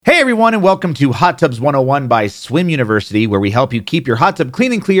everyone, and welcome to Hot Tubs 101 by Swim University, where we help you keep your hot tub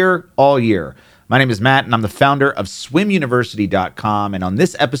clean and clear all year. My name is Matt, and I'm the founder of SwimUniversity.com, and on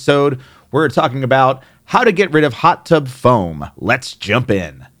this episode, we're talking about how to get rid of hot tub foam. Let's jump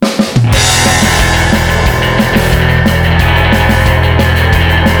in.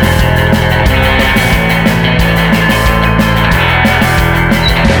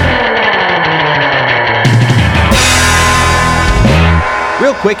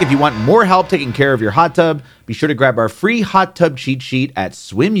 Real quick, if you want more help taking care of your hot tub, be sure to grab our free hot tub cheat sheet at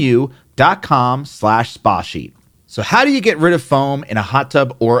swimu.com/spa sheet. So how do you get rid of foam in a hot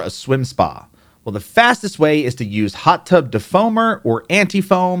tub or a swim spa? Well, the fastest way is to use hot tub defoamer or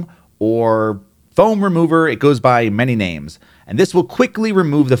anti-foam or foam remover. It goes by many names. And this will quickly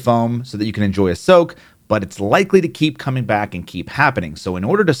remove the foam so that you can enjoy a soak, but it's likely to keep coming back and keep happening. So in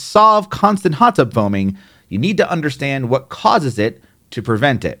order to solve constant hot tub foaming, you need to understand what causes it to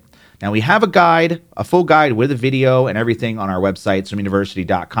prevent it. Now we have a guide, a full guide with a video and everything on our website,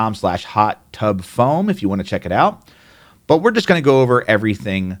 swimuniversity.com/hot tub foam, if you want to check it out. But we're just going to go over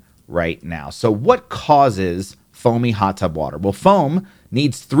everything right now. So what causes foamy hot tub water? Well, foam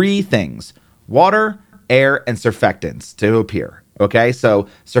needs three things: water, air, and surfactants to appear. Okay, so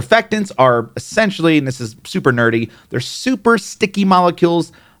surfactants are essentially, and this is super nerdy, they're super sticky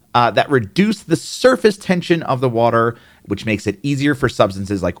molecules that reduce the surface tension of the water, which makes it easier for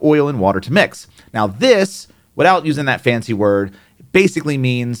substances like oil and water to mix. Now this, without using that fancy word, basically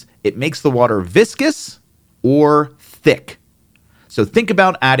means it makes the water viscous or thick. So think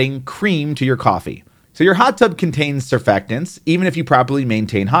about adding cream to your coffee. So your hot tub contains surfactants, even if you properly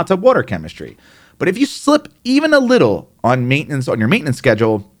maintain hot tub water chemistry. But if you slip even a little on your maintenance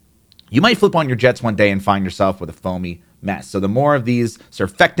schedule, you might flip on your jets one day and find yourself with a foamy mess. So the more of these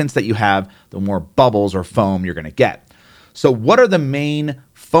surfactants that you have, the more bubbles or foam you're going to get. So what are the main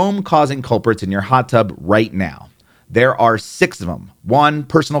foam-causing culprits in your hot tub right now? There are 6 of them. 1,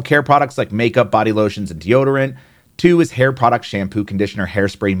 personal care products like makeup, body lotions, and deodorant. 2 is hair products, shampoo, conditioner,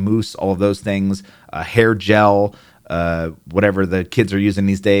 hairspray, mousse, all of those things, hair gel, whatever the kids are using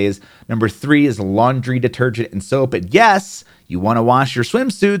these days. Number 3 is laundry detergent and soap. And yes, you want to wash your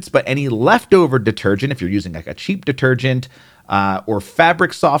swimsuits, but any leftover detergent, if you're using like a cheap detergent, or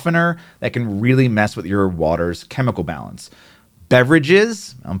fabric softener, that can really mess with your water's chemical balance.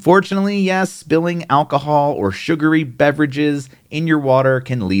 Beverages, unfortunately, yes, spilling alcohol or sugary beverages in your water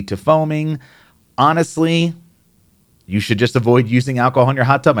can lead to foaming. Honestly, you should just avoid using alcohol in your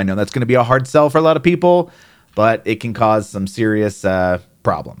hot tub. I know that's going to be a hard sell for a lot of people, but it can cause some serious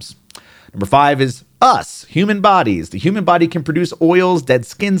problems. Number 5 is us, human bodies. The human body can produce oils, dead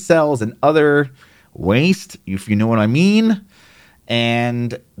skin cells, and other waste, if you know what I mean.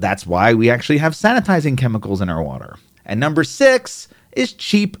 And that's why we actually have sanitizing chemicals in our water. And number 6 is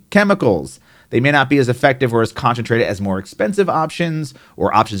cheap chemicals. They may not be as effective or as concentrated as more expensive options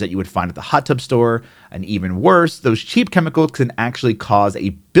or options that you would find at the hot tub store. And even worse, those cheap chemicals can actually cause a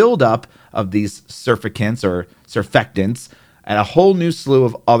buildup of these surfactants or surfactants and a whole new slew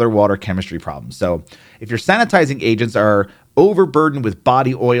of other water chemistry problems. So if your sanitizing agents are overburdened with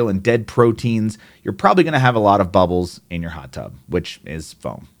body oil and dead proteins, you're probably going to have a lot of bubbles in your hot tub, which is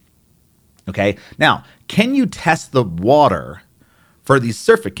foam. Okay, now, can you test the water for these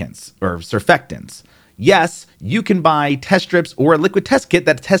surfactants or surfactants? Yes, you can buy test strips or a liquid test kit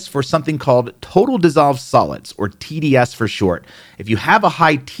that tests for something called total dissolved solids, or TDS for short. If you have a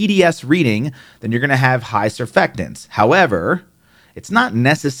high TDS reading, then you're going to have high surfactants. However, it's not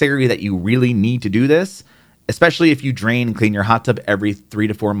necessary that you really need to do this, especially if you drain and clean your hot tub every 3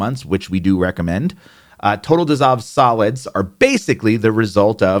 to 4 months, which we do recommend. Total dissolved solids are basically the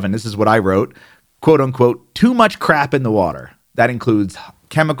result of, and this is what I wrote, quote unquote, too much crap in the water. That includes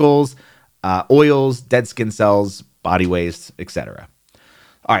chemicals, oils, dead skin cells, body waste, etc.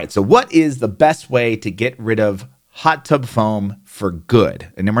 All right, so what is the best way to get rid of hot tub foam for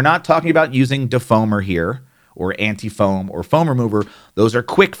good? And then we're not talking about using defoamer here or anti-foam or foam remover. Those are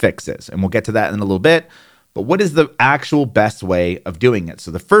quick fixes, and we'll get to that in a little bit. But what is the actual best way of doing it? So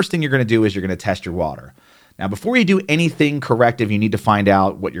the first thing you're going to do is you're going to test your water. Now, before you do anything corrective, you need to find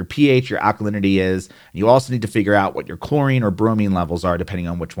out what your pH, your alkalinity is. And you also need to figure out what your chlorine or bromine levels are, depending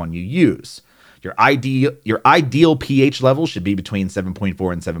on which one you use. Your ideal pH level should be between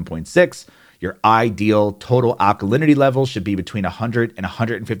 7.4 and 7.6. Your ideal total alkalinity level should be between 100 and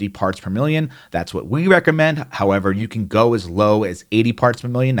 150 parts per million. That's what we recommend. However, you can go as low as 80 parts per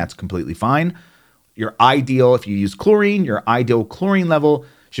million. That's completely fine. Your ideal, if you use chlorine, your ideal chlorine level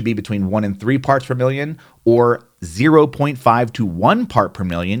should be between 1 and 3 parts per million, or 0.5 to 1 part per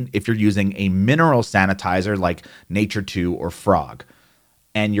million if you're using a mineral sanitizer like Nature 2 or Frog.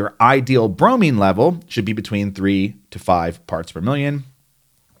 And your ideal bromine level should be between 3 to 5 parts per million,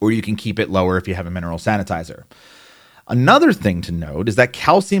 or you can keep it lower if you have a mineral sanitizer. Another thing to note is that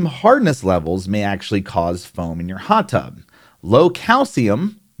calcium hardness levels may actually cause foam in your hot tub. Low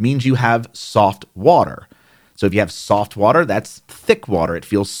calcium means you have soft water. So if you have soft water, that's thick water. It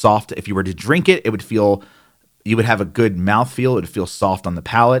feels soft. If you were to drink it, you would have a good mouthfeel. It would feel soft on the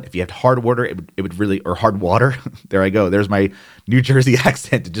palate. If you had hard water, it would really, or hard water. There I go. There's my New Jersey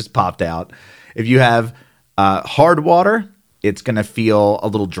accent. It just popped out. If you have hard water, it's going to feel a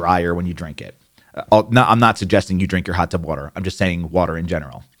little drier when you drink it. I'm not suggesting you drink your hot tub water. I'm just saying water in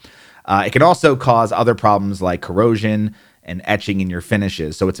general. It can also cause other problems like corrosion and etching in your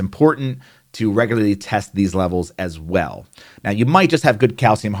finishes. So it's important to regularly test these levels as well. Now, you might just have good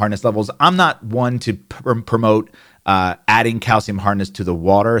calcium hardness levels. I'm not one to promote adding calcium hardness to the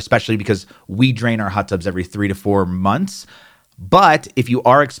water, especially because we drain our hot tubs every 3 to 4 months. But if you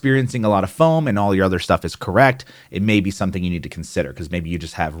are experiencing a lot of foam and all your other stuff is correct, it may be something you need to consider because maybe you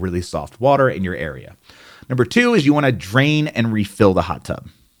just have really soft water in your area. Number 2 is you want to drain and refill the hot tub.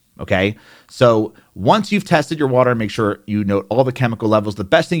 Okay, so once you've tested your water, make sure you note all the chemical levels. The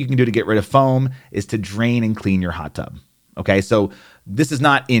best thing you can do to get rid of foam is to drain and clean your hot tub. Okay, so this is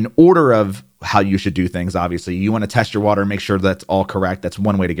not in order of how you should do things. Obviously, you want to test your water and make sure that's all correct. That's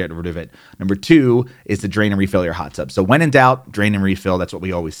one way to get rid of it. Number 2 is to drain and refill your hot tub. So when in doubt, drain and refill. That's what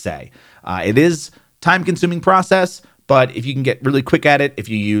we always say. It is time-consuming process, but if you can get really quick at it, if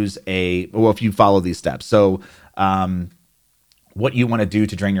you follow these steps. So what you want to do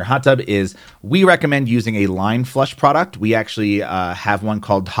to drain your hot tub is we recommend using a line flush product. We actually have one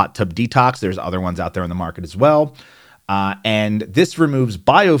called Hot Tub Detox. There's other ones out there in the market as well. And this removes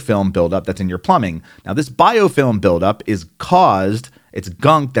biofilm buildup that's in your plumbing. Now, this biofilm buildup it's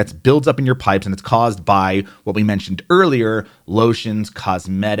gunk that builds up in your pipes, and it's caused by what we mentioned earlier, lotions,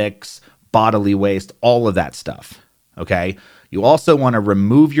 cosmetics, bodily waste, all of that stuff. Okay? You also want to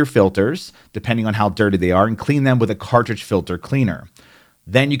remove your filters, depending on how dirty they are, and clean them with a cartridge filter cleaner.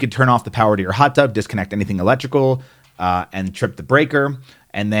 Then you can turn off the power to your hot tub, disconnect anything electrical, and trip the breaker.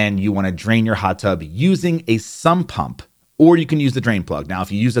 And then you want to drain your hot tub using a sump pump, or you can use the drain plug. Now,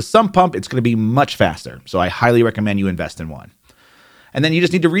 if you use a sump pump, it's going to be much faster. So I highly recommend you invest in one. And then you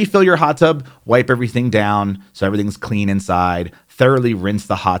just need to refill your hot tub, wipe everything down so everything's clean inside, thoroughly rinse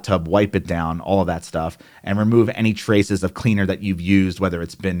the hot tub, wipe it down, all of that stuff, and remove any traces of cleaner that you've used, whether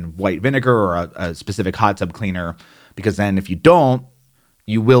it's been white vinegar or a specific hot tub cleaner, because then if you don't,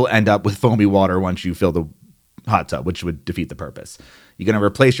 you will end up with foamy water once you fill the hot tub, which would defeat the purpose. You're going to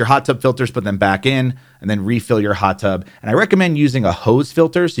replace your hot tub filters, put them back in, and then refill your hot tub. And I recommend using a hose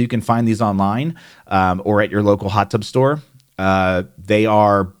filter, so you can find these online or at your local hot tub store. They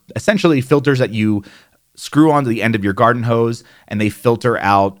are essentially filters that you screw onto the end of your garden hose, and they filter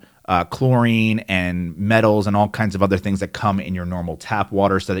out chlorine and metals and all kinds of other things that come in your normal tap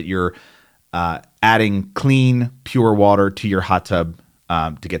water, so that you're adding clean, pure water to your hot tub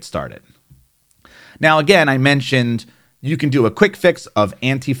to get started. Now, again, I mentioned you can do a quick fix of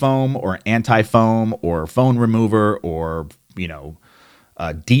anti-foam or anti-foam or foam remover or,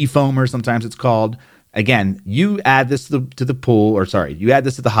 defoamer, sometimes it's called. Again, you add this to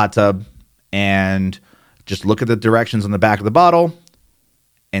the hot tub, and just look at the directions on the back of the bottle,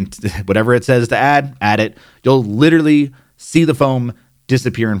 and whatever it says to add it. You'll literally see the foam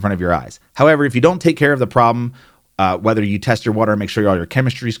disappear in front of your eyes. However, if you don't take care of the problem, whether you test your water and make sure all your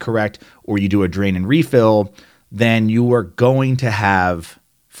chemistry is correct, or you do a drain and refill, then you are going to have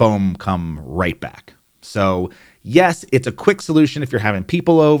foam come right back. So yes, it's a quick solution if you're having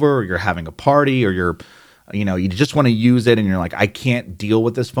people over, or you're having a party, or you just want to use it and you're like, I can't deal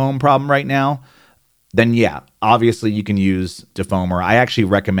with this foam problem right now. Then yeah, obviously you can use defoamer. I actually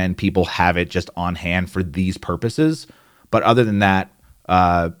recommend people have it just on hand for these purposes. But other than that,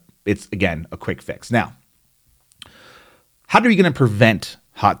 it's again a quick fix. Now, how are you going to prevent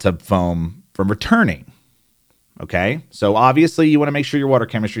hot tub foam from returning? Okay, so obviously you want to make sure your water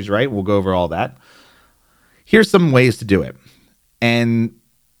chemistry is right. We'll go over all that. Here's some ways to do it, and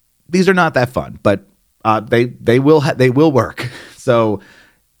these are not that fun, but they will work. So,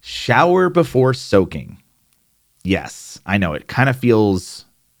 shower before soaking. Yes, I know it kind of feels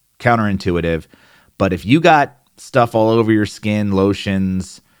counterintuitive, but if you got stuff all over your skin,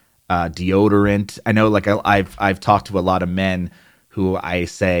 lotions, deodorant. I know, like I've talked to a lot of men who I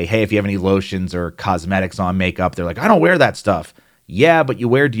say, hey, if you have any lotions or cosmetics on, makeup, they're like, I don't wear that stuff. Yeah, but you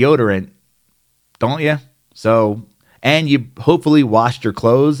wear deodorant, don't you? So, and you hopefully washed your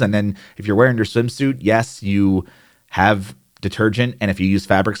clothes, and then if you're wearing your swimsuit, yes, you have detergent, and if you use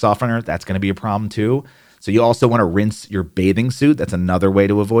fabric softener, that's going to be a problem too. So you also want to rinse your bathing suit. That's another way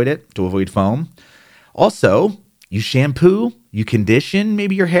to avoid it, to avoid foam. Also, you shampoo, you condition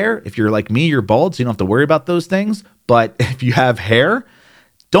maybe your hair. If you're like me, you're bald, so you don't have to worry about those things. But if you have hair,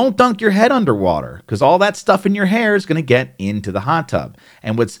 don't dunk your head underwater because all that stuff in your hair is going to get into the hot tub.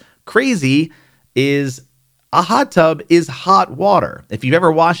 And what's crazy is a hot tub is hot water. If you've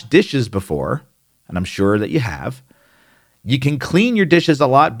ever washed dishes before, and I'm sure that you have, you can clean your dishes a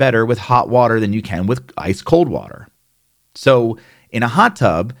lot better with hot water than you can with ice cold water. So in a hot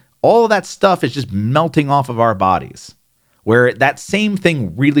tub, all of that stuff is just melting off of our bodies, where that same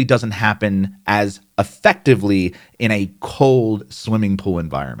thing really doesn't happen as effectively in a cold swimming pool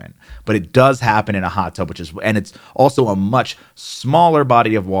environment. But it does happen in a hot tub, and it's also a much smaller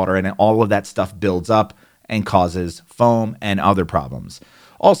body of water, and all of that stuff builds up and causes foam and other problems.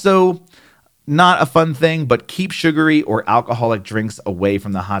 Also, not a fun thing, but keep sugary or alcoholic drinks away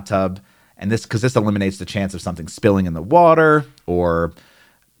from the hot tub. And this eliminates the chance of something spilling in the water or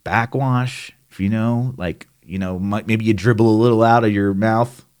backwash, if maybe you dribble a little out of your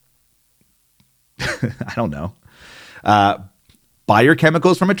mouth. I don't know. Buy your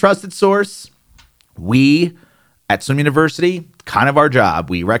chemicals from a trusted source. We at Swim University, kind of our job,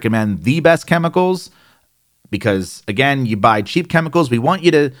 we recommend the best chemicals because, again, you buy cheap chemicals. We want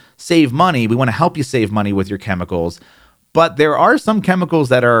you to save money. We want to help you save money with your chemicals. But there are some chemicals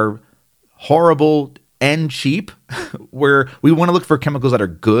that are horrible and cheap where we want to look for chemicals that are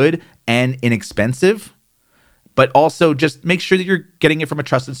good and inexpensive. But also just make sure that you're getting it from a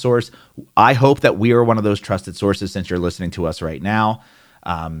trusted source. I hope that we are one of those trusted sources since you're listening to us right now.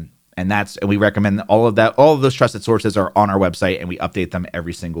 And we recommend all of that. All of those trusted sources are on our website and we update them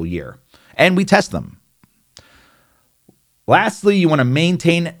every single year. And we test them. Lastly, you want to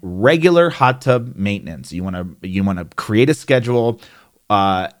maintain regular hot tub maintenance. You want to create a schedule,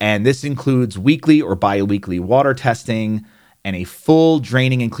 and this includes weekly or bi-weekly water testing and a full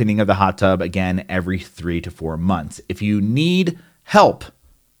draining and cleaning of the hot tub, again, every 3 to 4 months. If you need help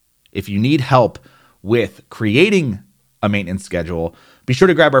with creating a maintenance schedule, be sure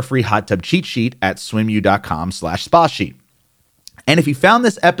to grab our free hot tub cheat sheet at swimu.com/spa sheet. And if you found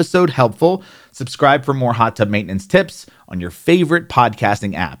this episode helpful, subscribe for more hot tub maintenance tips on your favorite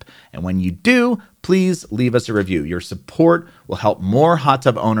podcasting app. And when you do, please leave us a review. Your support will help more hot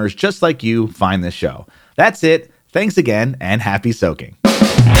tub owners just like you find this show. That's it. Thanks again, and happy soaking.